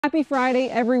Happy Friday,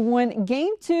 everyone.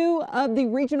 Game 2 of the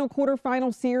regional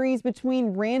quarterfinal series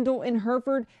between Randall and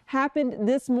Hereford happened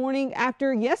this morning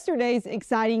after yesterday's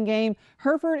exciting game.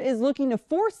 Hereford is looking to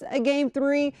force a Game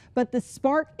 3, but the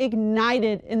spark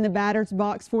ignited in the batter's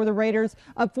box for the Raiders.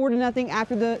 Up 4-0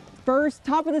 after the first.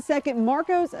 Top of the second,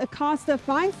 Marcos Acosta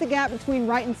finds the gap between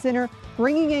right and center,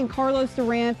 bringing in Carlos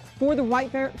Duran for the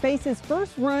Whitefaces'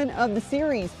 first run of the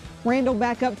series. Randall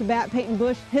back up to bat. Peyton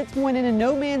Bush hits one into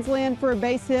no man's land for a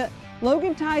base hit.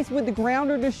 Logan Tice with the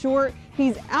grounder to short.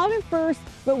 He's out at first,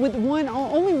 but with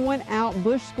only one out,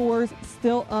 Bush scores,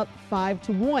 still up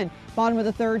 5-1. Bottom of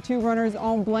the third, 2 runners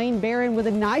on Blaine Barron with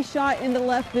a nice shot into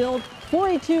left field for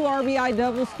a 2 RBI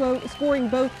double, scoring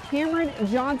both Cameron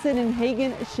Johnson and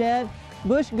Hagan Shed.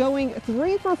 Bush going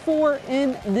 3 for 4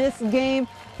 in this game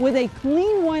with a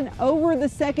clean one over the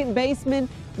second baseman.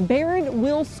 Barron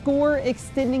will score,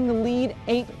 extending the lead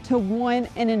 8-1,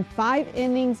 and in 5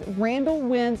 innings, Randall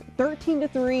wins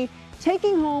 13-3,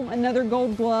 taking home another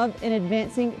Gold Glove and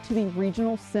advancing to the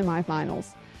regional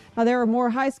semifinals. Now, there are more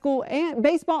high school and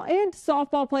baseball and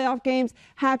softball playoff games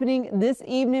happening this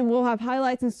evening. We'll have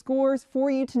highlights and scores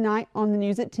for you tonight on the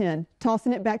news at 10.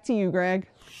 Tossing it back to you, Greg.